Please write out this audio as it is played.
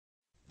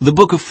The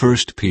book of 1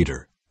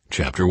 Peter,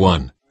 chapter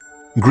 1.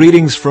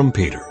 Greetings from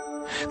Peter.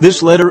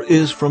 This letter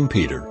is from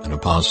Peter, an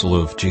apostle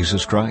of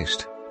Jesus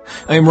Christ.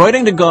 I am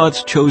writing to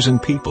God's chosen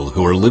people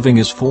who are living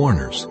as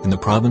foreigners in the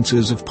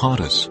provinces of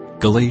Pontus,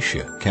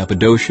 Galatia,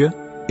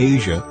 Cappadocia,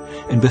 Asia,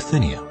 and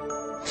Bithynia.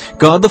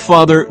 God the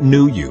Father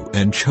knew you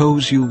and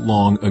chose you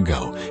long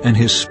ago, and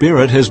His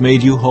Spirit has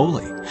made you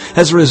holy.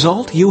 As a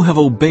result, you have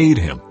obeyed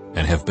Him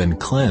and have been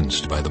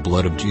cleansed by the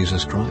blood of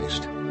Jesus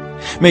Christ.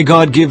 May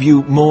God give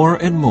you more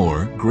and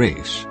more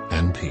grace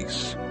and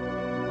peace.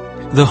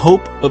 The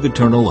hope of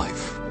eternal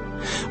life.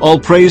 All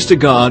praise to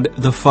God,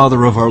 the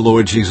Father of our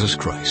Lord Jesus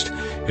Christ.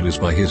 It is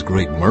by His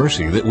great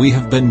mercy that we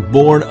have been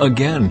born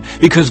again,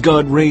 because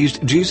God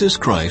raised Jesus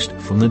Christ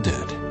from the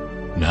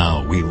dead.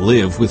 Now we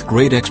live with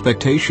great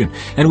expectation,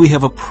 and we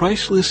have a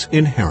priceless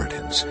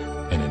inheritance,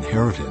 an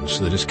inheritance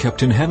that is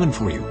kept in heaven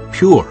for you,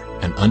 pure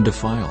and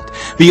undefiled,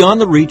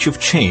 beyond the reach of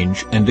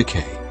change and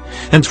decay.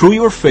 And through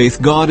your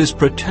faith, God is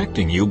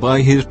protecting you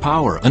by His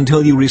power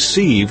until you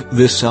receive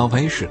this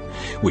salvation,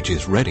 which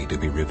is ready to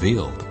be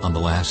revealed on the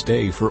last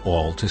day for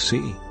all to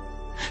see.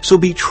 So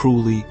be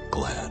truly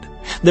glad.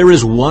 There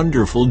is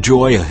wonderful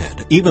joy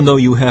ahead, even though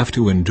you have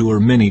to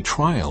endure many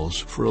trials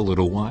for a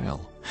little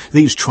while.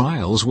 These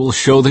trials will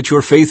show that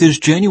your faith is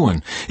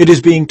genuine. It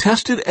is being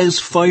tested as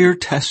fire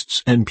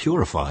tests and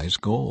purifies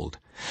gold,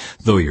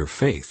 though your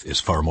faith is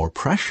far more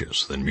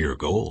precious than mere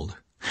gold.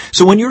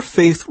 So when your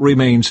faith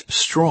remains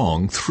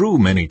strong through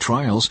many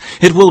trials,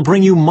 it will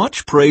bring you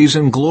much praise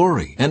and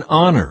glory and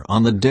honor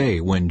on the day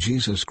when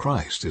Jesus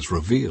Christ is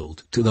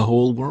revealed to the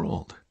whole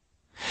world.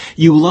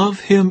 You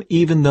love Him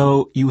even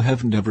though you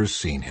have never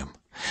seen Him.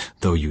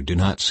 Though you do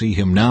not see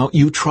Him now,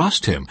 you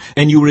trust Him,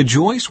 and you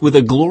rejoice with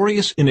a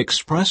glorious,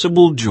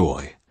 inexpressible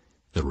joy.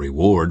 The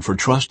reward for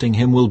trusting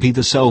Him will be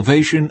the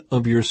salvation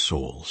of your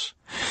souls.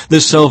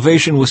 This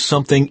salvation was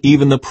something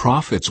even the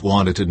prophets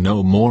wanted to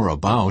know more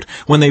about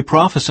when they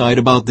prophesied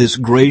about this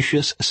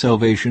gracious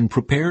salvation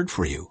prepared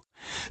for you.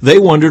 They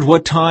wondered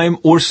what time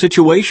or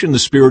situation the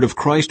Spirit of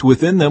Christ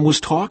within them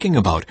was talking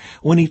about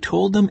when He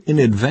told them in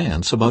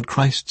advance about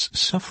Christ's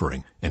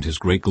suffering and His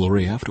great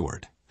glory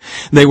afterward.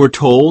 They were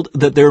told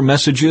that their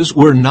messages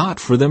were not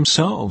for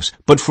themselves,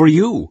 but for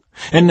you.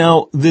 And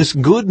now this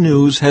good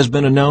news has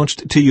been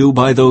announced to you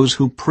by those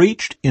who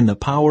preached in the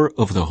power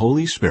of the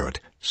Holy Spirit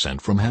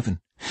sent from heaven.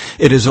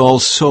 It is all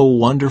so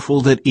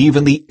wonderful that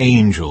even the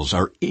angels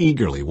are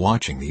eagerly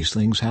watching these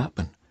things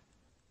happen.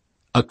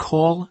 A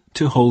call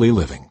to holy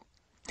living.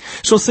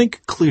 So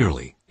think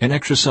clearly and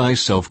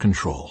exercise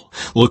self-control.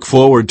 Look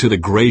forward to the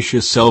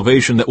gracious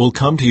salvation that will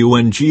come to you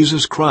when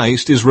Jesus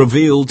Christ is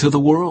revealed to the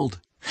world.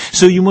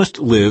 So you must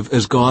live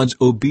as God's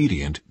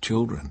obedient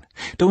children.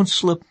 Don't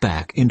slip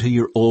back into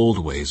your old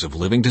ways of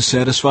living to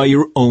satisfy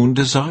your own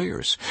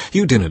desires.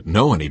 You didn't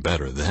know any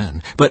better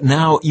then, but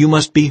now you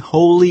must be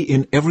holy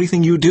in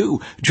everything you do,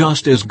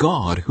 just as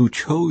God who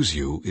chose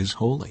you is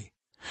holy.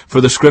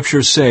 For the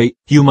Scriptures say,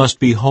 "You must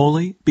be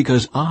holy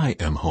because I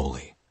am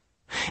holy."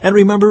 And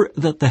remember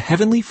that the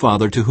Heavenly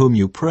Father to whom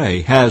you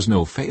pray has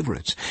no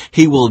favorites.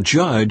 He will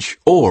judge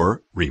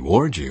or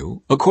reward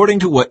you according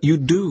to what you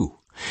do.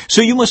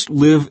 So you must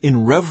live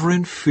in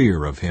reverent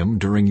fear of Him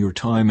during your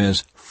time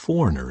as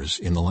foreigners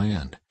in the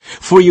land.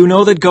 For you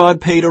know that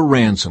God paid a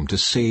ransom to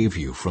save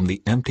you from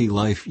the empty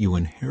life you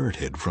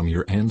inherited from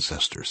your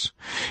ancestors.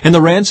 And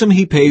the ransom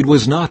He paid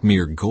was not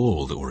mere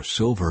gold or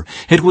silver.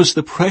 It was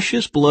the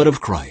precious blood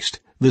of Christ,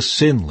 the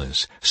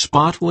sinless,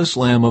 spotless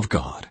Lamb of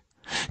God.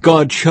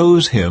 God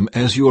chose Him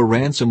as your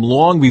ransom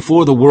long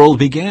before the world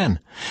began,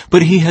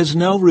 but He has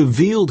now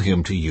revealed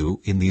Him to you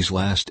in these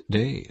last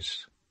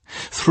days.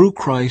 Through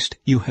Christ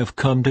you have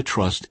come to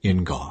trust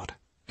in God,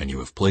 and you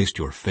have placed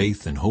your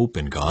faith and hope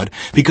in God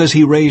because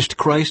He raised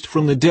Christ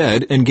from the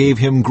dead and gave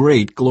Him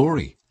great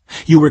glory.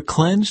 You were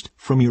cleansed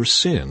from your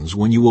sins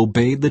when you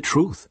obeyed the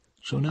truth,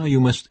 so now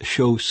you must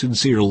show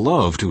sincere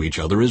love to each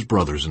other as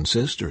brothers and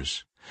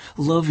sisters.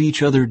 Love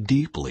each other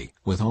deeply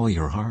with all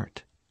your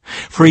heart.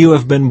 For you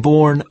have been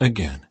born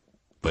again,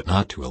 but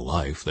not to a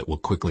life that will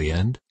quickly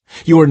end.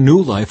 Your new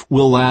life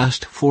will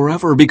last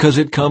forever because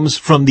it comes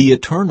from the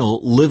eternal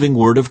living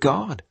Word of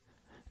God.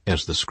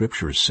 As the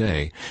Scriptures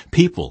say,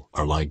 people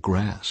are like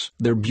grass.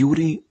 Their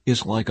beauty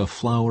is like a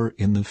flower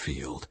in the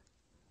field.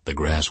 The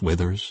grass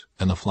withers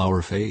and the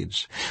flower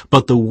fades,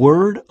 but the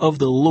word of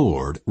the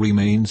Lord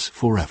remains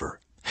forever.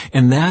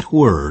 And that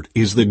word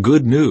is the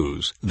good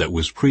news that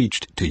was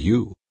preached to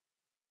you.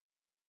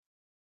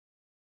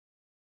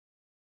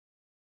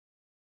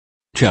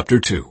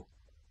 Chapter 2.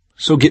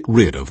 So get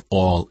rid of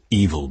all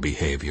evil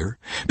behavior.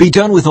 Be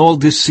done with all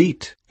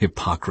deceit,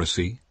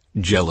 hypocrisy,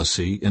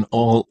 jealousy, and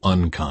all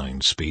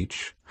unkind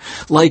speech.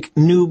 Like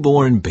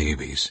newborn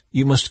babies,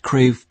 you must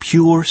crave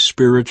pure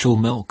spiritual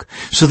milk,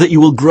 so that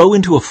you will grow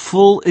into a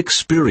full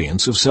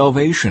experience of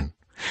salvation.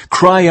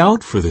 Cry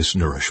out for this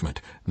nourishment,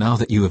 now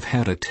that you have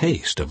had a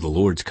taste of the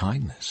Lord's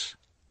kindness.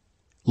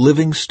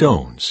 Living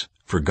stones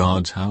for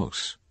God's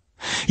house.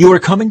 You are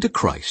coming to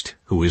Christ,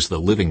 who is the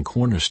living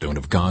cornerstone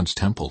of God's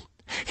temple.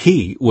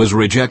 He was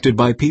rejected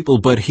by people,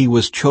 but He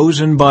was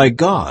chosen by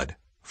God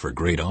for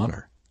great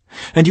honor.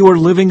 And you are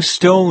living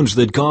stones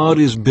that God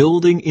is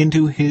building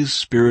into His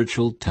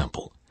spiritual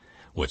temple.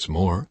 What's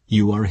more,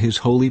 you are His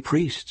holy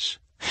priests.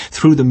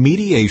 Through the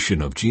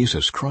mediation of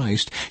Jesus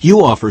Christ,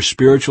 you offer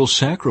spiritual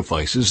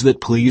sacrifices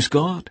that please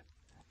God.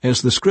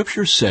 As the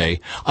Scriptures say,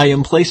 I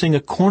am placing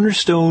a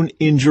cornerstone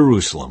in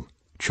Jerusalem,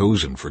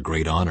 chosen for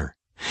great honor.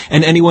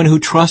 And anyone who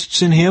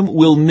trusts in Him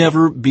will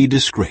never be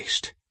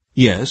disgraced.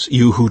 Yes,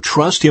 you who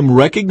trust Him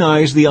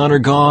recognize the honor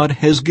God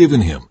has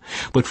given Him.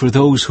 But for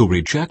those who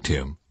reject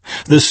Him,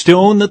 the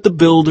stone that the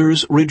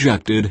builders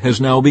rejected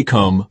has now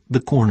become the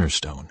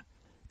cornerstone.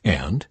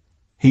 And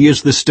He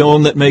is the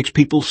stone that makes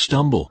people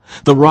stumble,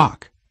 the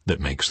rock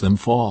that makes them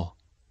fall.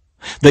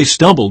 They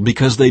stumbled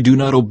because they do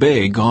not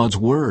obey God's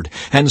word,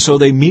 and so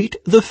they meet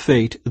the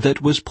fate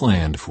that was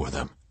planned for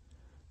them.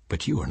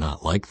 But you are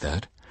not like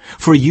that,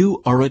 for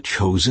you are a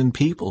chosen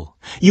people.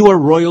 You are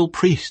royal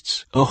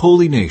priests, a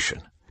holy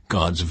nation,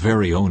 God's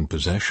very own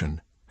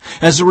possession.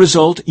 As a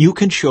result, you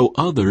can show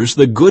others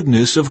the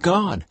goodness of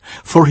God,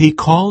 for He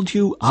called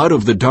you out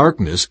of the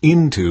darkness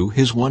into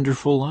His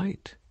wonderful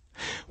light.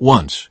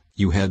 Once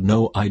you had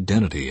no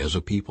identity as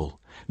a people.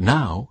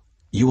 Now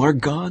you are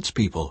God's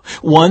people.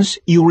 Once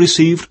you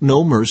received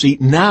no mercy.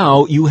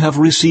 Now you have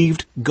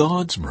received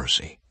God's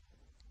mercy.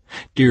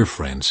 Dear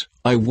friends,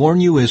 I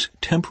warn you as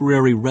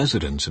temporary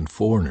residents and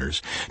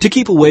foreigners to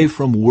keep away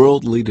from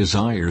worldly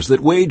desires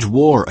that wage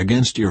war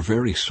against your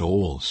very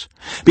souls.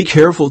 Be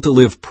careful to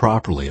live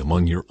properly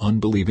among your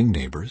unbelieving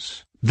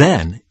neighbors.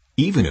 Then,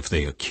 even if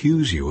they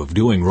accuse you of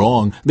doing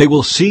wrong, they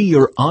will see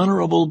your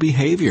honorable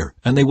behavior,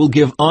 and they will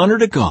give honor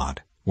to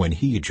God when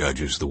He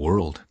judges the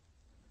world.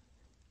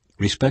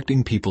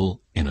 Respecting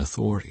people in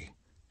authority.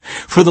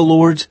 For the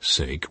Lord's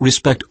sake,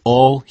 respect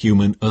all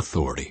human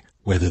authority,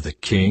 whether the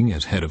king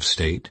as head of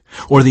state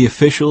or the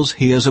officials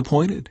he has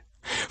appointed.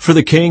 For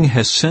the king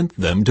has sent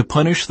them to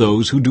punish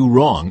those who do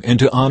wrong and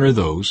to honor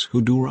those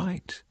who do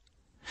right.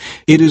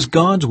 It is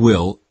God's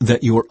will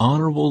that your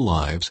honorable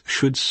lives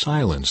should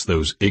silence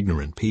those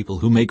ignorant people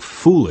who make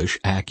foolish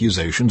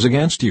accusations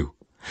against you.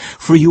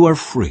 For you are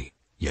free,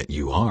 yet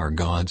you are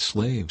God's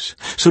slaves.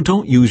 So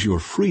don't use your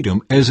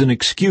freedom as an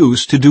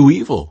excuse to do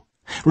evil.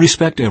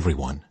 Respect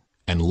everyone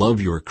and love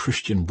your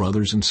Christian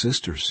brothers and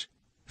sisters.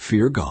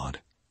 Fear God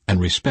and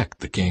respect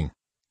the king.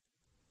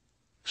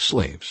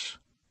 Slaves.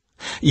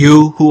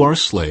 You who are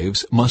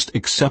slaves must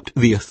accept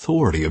the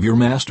authority of your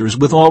masters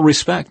with all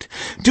respect.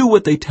 Do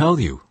what they tell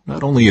you,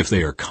 not only if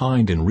they are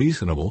kind and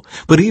reasonable,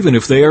 but even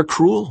if they are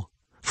cruel.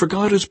 For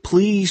God is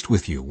pleased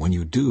with you when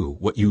you do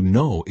what you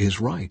know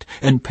is right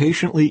and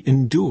patiently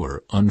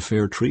endure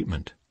unfair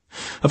treatment.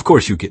 Of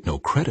course, you get no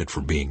credit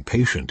for being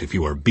patient if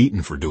you are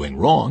beaten for doing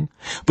wrong,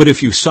 but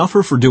if you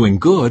suffer for doing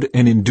good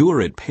and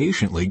endure it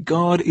patiently,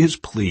 God is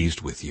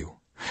pleased with you.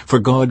 For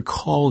God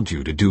called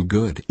you to do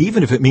good,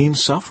 even if it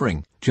means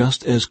suffering,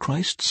 just as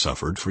Christ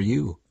suffered for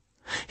you.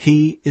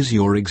 He is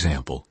your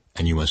example,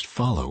 and you must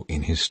follow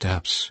in His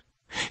steps.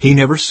 He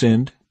never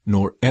sinned,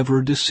 nor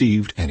ever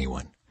deceived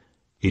anyone.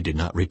 He did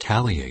not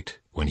retaliate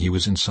when he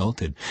was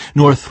insulted,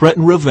 nor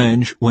threaten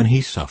revenge when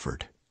he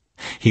suffered.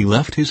 He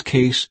left his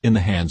case in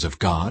the hands of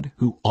God,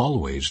 who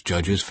always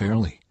judges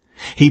fairly.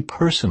 He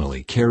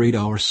personally carried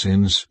our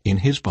sins in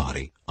His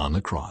body on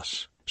the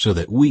cross, so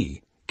that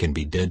we can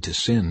be dead to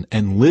sin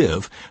and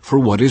live for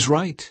what is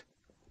right.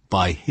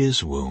 By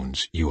His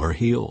wounds you are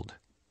healed.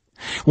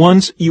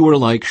 Once you were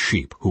like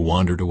sheep who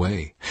wandered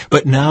away,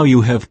 but now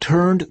you have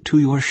turned to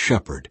your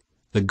shepherd,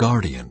 the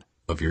guardian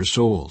of your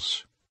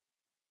souls.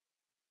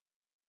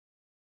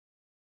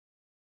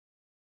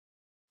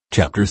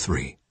 Chapter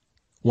 3.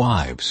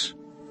 Wives.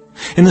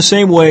 In the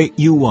same way,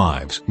 you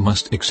wives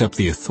must accept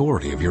the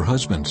authority of your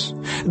husbands.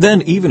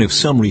 Then, even if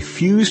some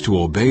refuse to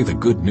obey the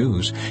good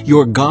news,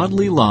 your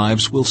godly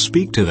lives will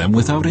speak to them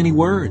without any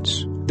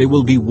words. They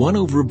will be won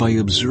over by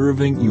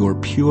observing your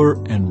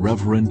pure and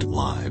reverent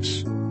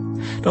lives.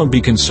 Don't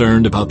be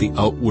concerned about the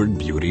outward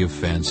beauty of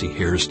fancy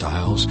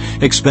hairstyles,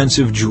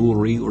 expensive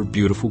jewelry, or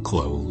beautiful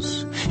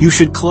clothes. You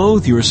should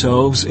clothe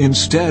yourselves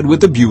instead with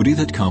the beauty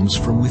that comes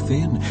from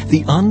within,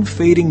 the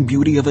unfading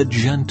beauty of a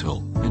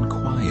gentle and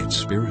quiet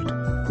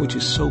spirit, which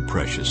is so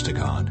precious to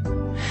God.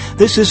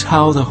 This is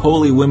how the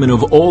holy women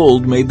of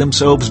old made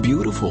themselves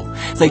beautiful.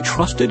 They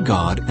trusted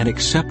God and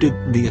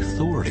accepted the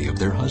authority of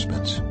their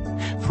husbands.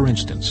 For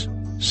instance,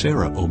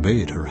 Sarah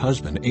obeyed her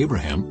husband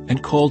Abraham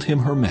and called him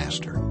her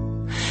master.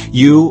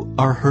 You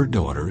are her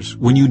daughters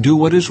when you do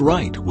what is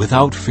right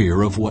without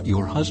fear of what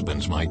your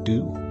husbands might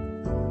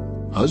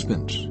do.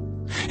 Husbands.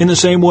 In the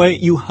same way,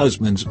 you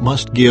husbands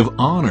must give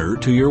honor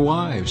to your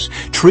wives.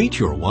 Treat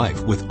your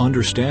wife with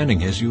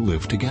understanding as you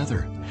live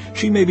together.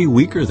 She may be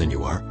weaker than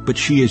you are, but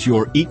she is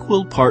your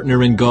equal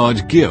partner in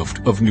God's gift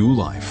of new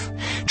life.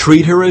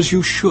 Treat her as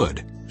you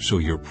should, so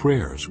your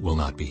prayers will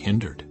not be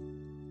hindered.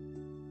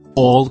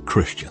 All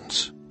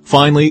Christians.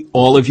 Finally,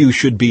 all of you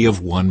should be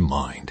of one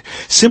mind.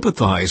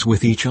 Sympathize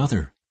with each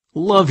other.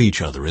 Love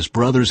each other as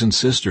brothers and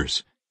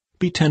sisters.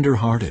 Be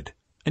tender-hearted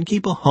and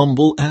keep a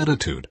humble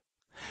attitude.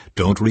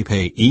 Don't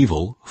repay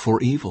evil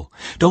for evil.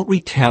 Don't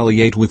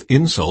retaliate with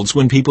insults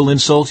when people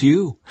insult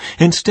you.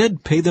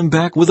 Instead, pay them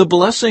back with a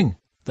blessing.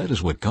 That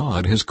is what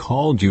God has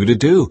called you to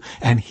do,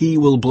 and He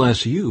will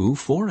bless you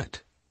for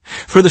it.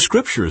 For the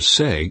Scriptures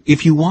say,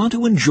 if you want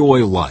to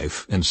enjoy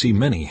life and see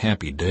many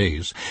happy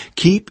days,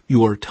 keep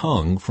your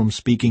tongue from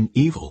speaking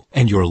evil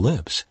and your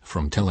lips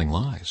from telling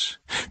lies.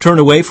 Turn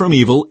away from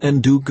evil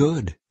and do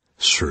good.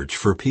 Search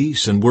for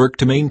peace and work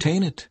to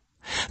maintain it.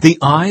 The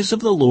eyes of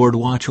the Lord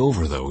watch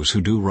over those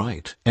who do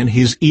right, and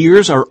His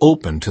ears are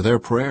open to their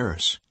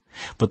prayers.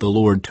 But the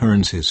Lord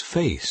turns His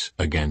face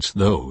against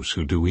those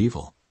who do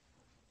evil.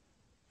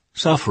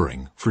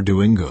 Suffering for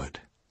doing good.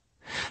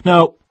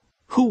 Now,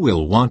 who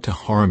will want to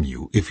harm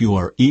you if you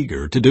are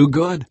eager to do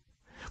good?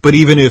 But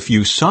even if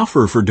you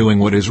suffer for doing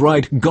what is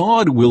right,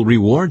 God will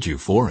reward you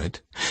for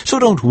it. So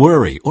don't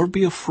worry or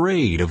be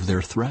afraid of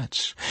their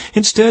threats.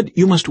 Instead,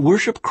 you must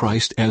worship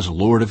Christ as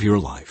Lord of your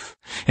life.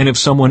 And if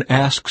someone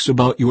asks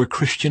about your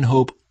Christian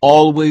hope,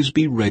 always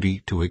be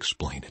ready to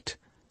explain it.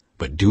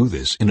 But do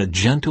this in a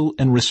gentle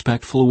and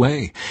respectful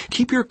way.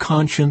 Keep your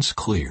conscience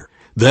clear.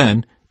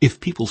 Then, if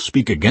people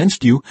speak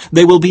against you,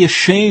 they will be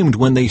ashamed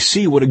when they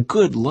see what a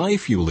good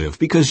life you live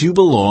because you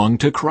belong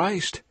to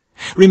Christ.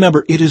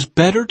 Remember, it is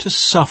better to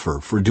suffer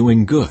for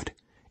doing good,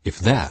 if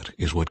that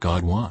is what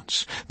God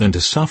wants, than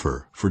to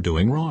suffer for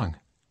doing wrong.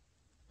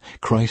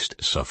 Christ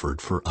suffered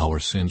for our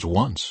sins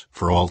once,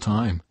 for all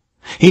time.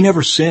 He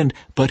never sinned,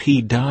 but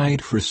He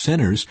died for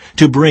sinners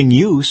to bring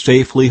you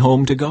safely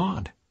home to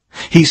God.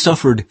 He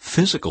suffered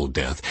physical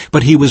death,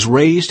 but He was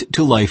raised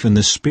to life in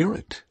the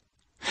Spirit.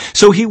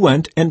 So He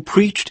went and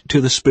preached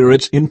to the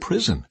spirits in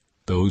prison,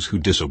 those who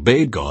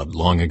disobeyed God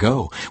long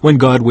ago, when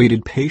God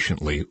waited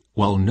patiently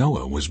while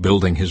Noah was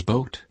building his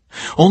boat.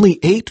 Only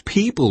 8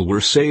 people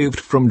were saved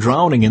from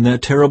drowning in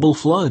that terrible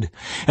flood,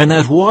 and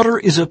that water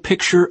is a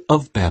picture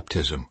of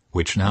baptism,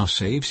 which now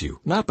saves you,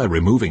 not by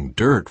removing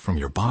dirt from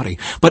your body,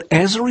 but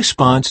as a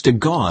response to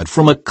God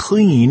from a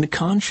clean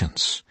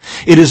conscience.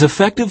 It is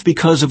effective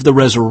because of the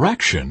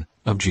resurrection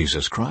of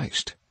Jesus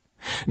Christ.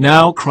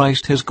 Now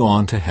Christ has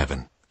gone to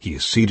heaven. He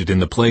is seated in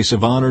the place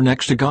of honor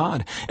next to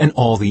God, and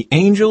all the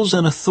angels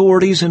and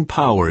authorities and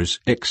powers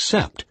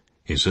accept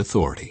His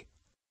authority.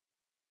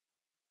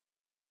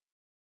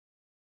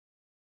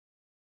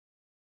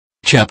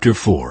 Chapter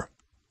 4.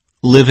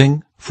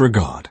 Living for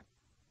God.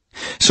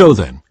 So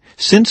then,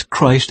 since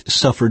Christ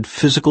suffered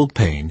physical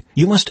pain,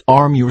 you must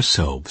arm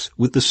yourselves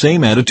with the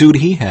same attitude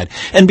He had,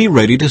 and be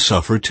ready to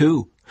suffer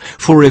too.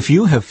 For if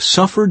you have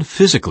suffered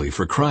physically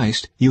for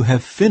Christ, you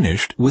have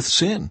finished with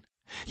sin.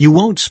 You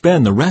won't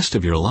spend the rest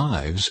of your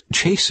lives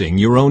chasing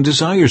your own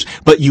desires,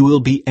 but you will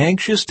be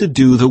anxious to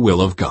do the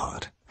will of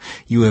God.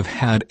 You have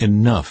had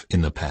enough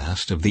in the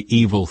past of the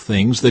evil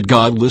things that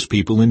godless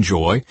people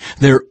enjoy,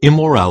 their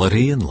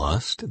immorality and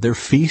lust, their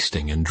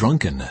feasting and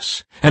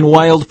drunkenness, and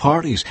wild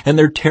parties, and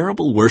their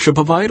terrible worship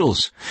of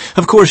idols.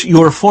 Of course,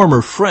 your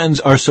former friends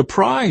are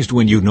surprised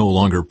when you no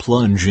longer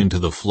plunge into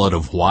the flood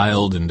of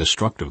wild and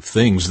destructive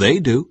things they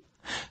do,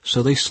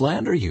 so they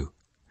slander you.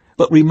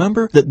 But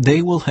remember that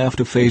they will have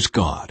to face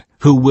God,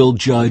 who will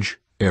judge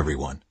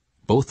everyone,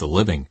 both the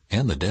living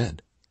and the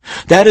dead.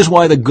 That is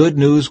why the good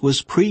news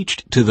was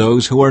preached to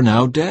those who are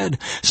now dead.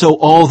 So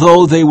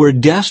although they were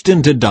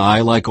destined to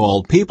die like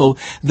all people,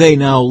 they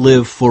now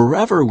live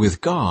forever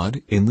with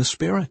God in the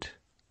Spirit.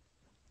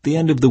 The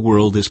end of the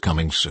world is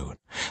coming soon.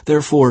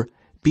 Therefore,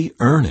 be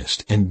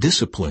earnest and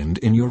disciplined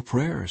in your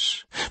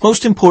prayers.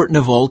 Most important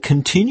of all,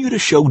 continue to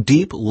show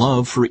deep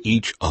love for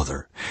each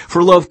other,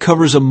 for love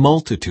covers a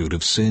multitude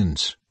of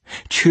sins.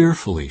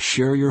 Cheerfully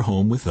share your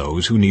home with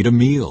those who need a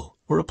meal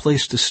or a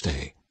place to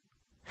stay.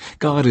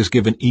 God has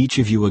given each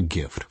of you a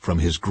gift from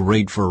His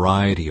great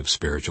variety of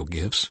spiritual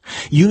gifts.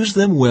 Use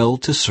them well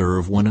to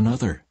serve one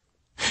another.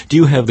 Do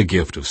you have the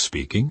gift of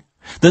speaking?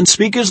 Then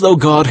speak as though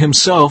God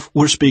Himself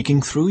were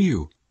speaking through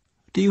you.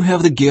 Do you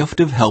have the gift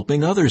of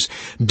helping others?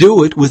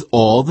 Do it with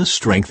all the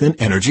strength and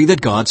energy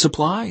that God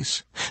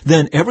supplies.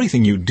 Then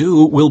everything you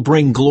do will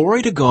bring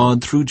glory to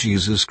God through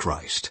Jesus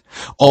Christ.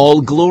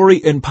 All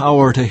glory and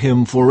power to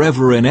Him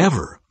forever and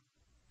ever.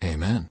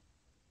 Amen.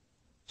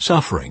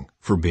 Suffering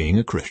for being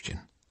a Christian.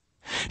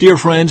 Dear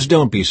friends,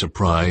 don't be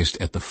surprised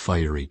at the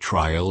fiery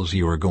trials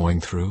you are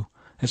going through,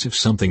 as if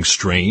something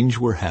strange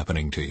were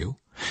happening to you.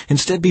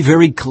 Instead, be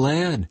very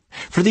glad,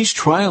 for these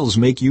trials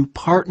make you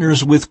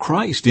partners with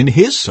Christ in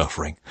His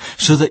suffering,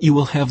 so that you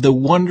will have the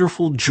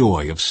wonderful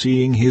joy of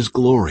seeing His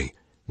glory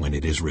when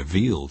it is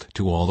revealed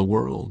to all the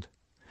world.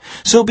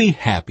 So be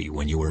happy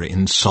when you are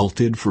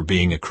insulted for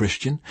being a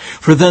Christian,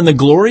 for then the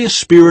glorious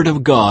Spirit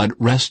of God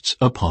rests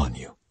upon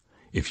you.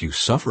 If you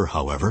suffer,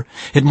 however,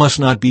 it must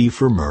not be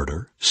for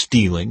murder,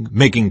 stealing,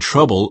 making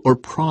trouble, or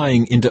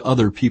prying into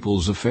other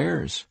people's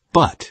affairs.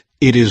 But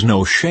it is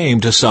no shame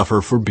to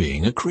suffer for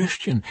being a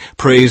Christian.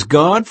 Praise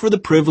God for the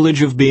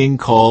privilege of being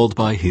called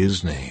by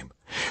His name.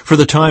 For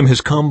the time has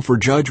come for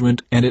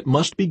judgment, and it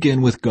must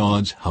begin with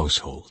God's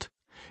household.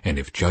 And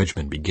if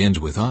judgment begins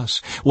with us,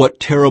 what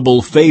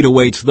terrible fate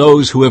awaits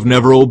those who have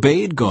never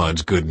obeyed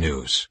God's good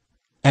news?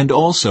 And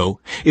also,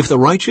 if the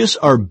righteous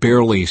are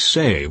barely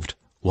saved,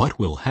 what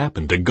will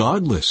happen to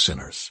godless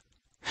sinners?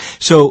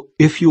 So,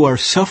 if you are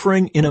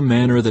suffering in a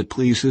manner that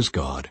pleases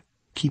God,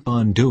 keep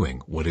on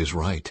doing what is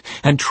right,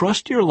 and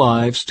trust your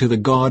lives to the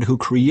God who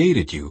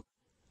created you,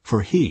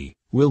 for He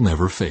will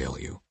never fail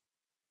you.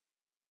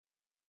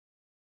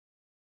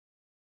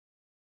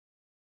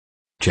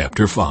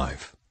 Chapter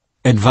 5.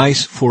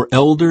 Advice for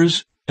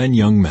Elders and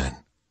Young Men.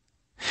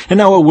 And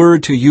now a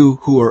word to you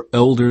who are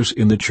elders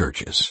in the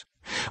churches.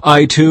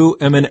 I too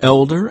am an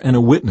elder and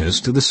a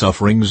witness to the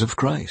sufferings of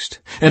Christ,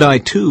 and I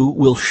too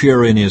will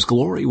share in His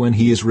glory when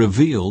He is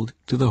revealed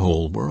to the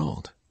whole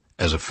world.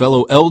 As a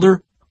fellow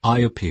elder, I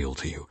appeal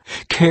to you.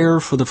 Care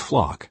for the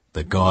flock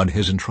that God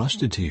has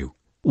entrusted to you.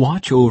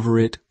 Watch over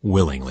it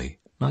willingly,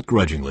 not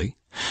grudgingly,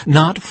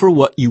 not for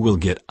what you will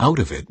get out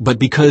of it, but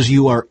because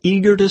you are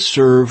eager to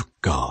serve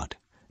God.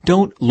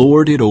 Don't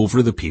lord it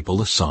over the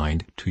people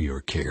assigned to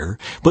your care,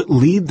 but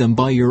lead them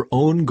by your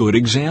own good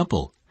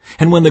example.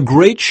 And when the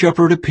great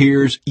shepherd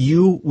appears,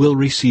 you will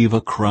receive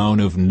a crown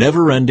of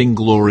never-ending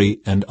glory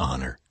and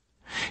honor.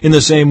 In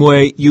the same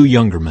way, you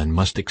younger men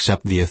must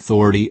accept the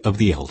authority of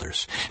the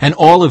elders, and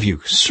all of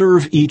you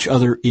serve each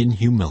other in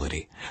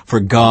humility, for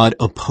God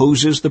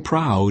opposes the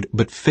proud,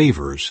 but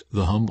favors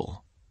the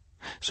humble.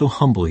 So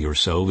humble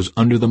yourselves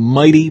under the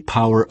mighty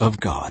power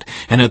of God,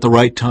 and at the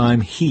right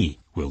time He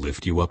will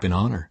lift you up in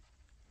honor.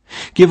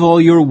 Give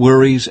all your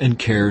worries and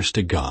cares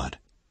to God,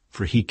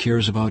 for He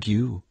cares about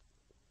you.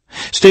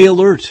 Stay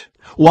alert.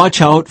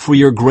 Watch out for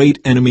your great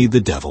enemy,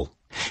 the devil.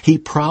 He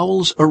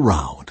prowls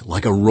around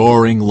like a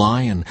roaring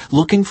lion,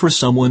 looking for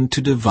someone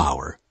to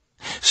devour.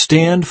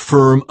 Stand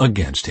firm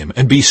against him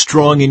and be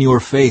strong in your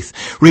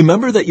faith.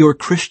 Remember that your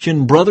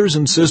Christian brothers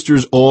and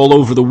sisters all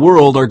over the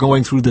world are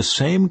going through the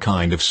same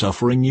kind of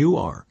suffering you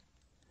are.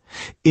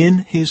 In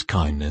His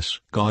kindness,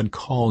 God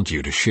called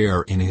you to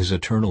share in His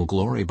eternal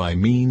glory by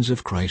means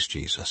of Christ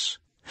Jesus.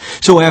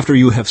 So after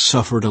you have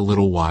suffered a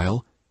little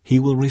while, He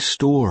will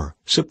restore,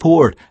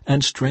 support,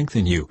 and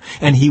strengthen you,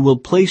 and He will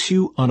place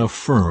you on a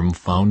firm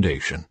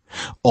foundation.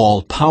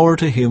 All power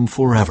to Him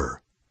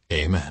forever.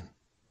 Amen.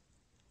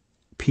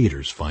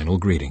 Peter's final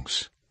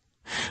greetings.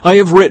 I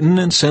have written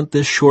and sent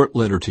this short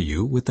letter to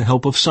you with the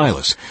help of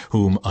Silas,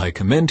 whom I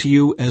commend to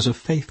you as a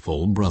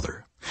faithful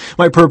brother.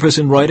 My purpose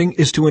in writing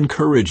is to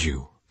encourage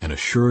you and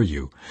assure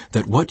you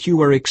that what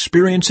you are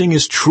experiencing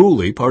is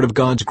truly part of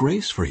God's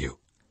grace for you.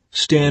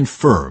 Stand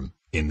firm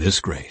in this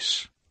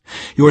grace.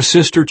 Your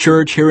sister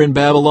church here in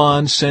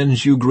Babylon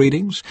sends you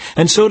greetings,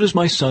 and so does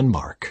my son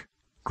Mark.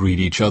 Greet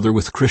each other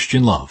with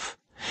Christian love.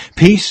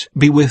 Peace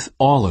be with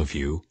all of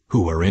you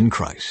who are in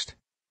Christ.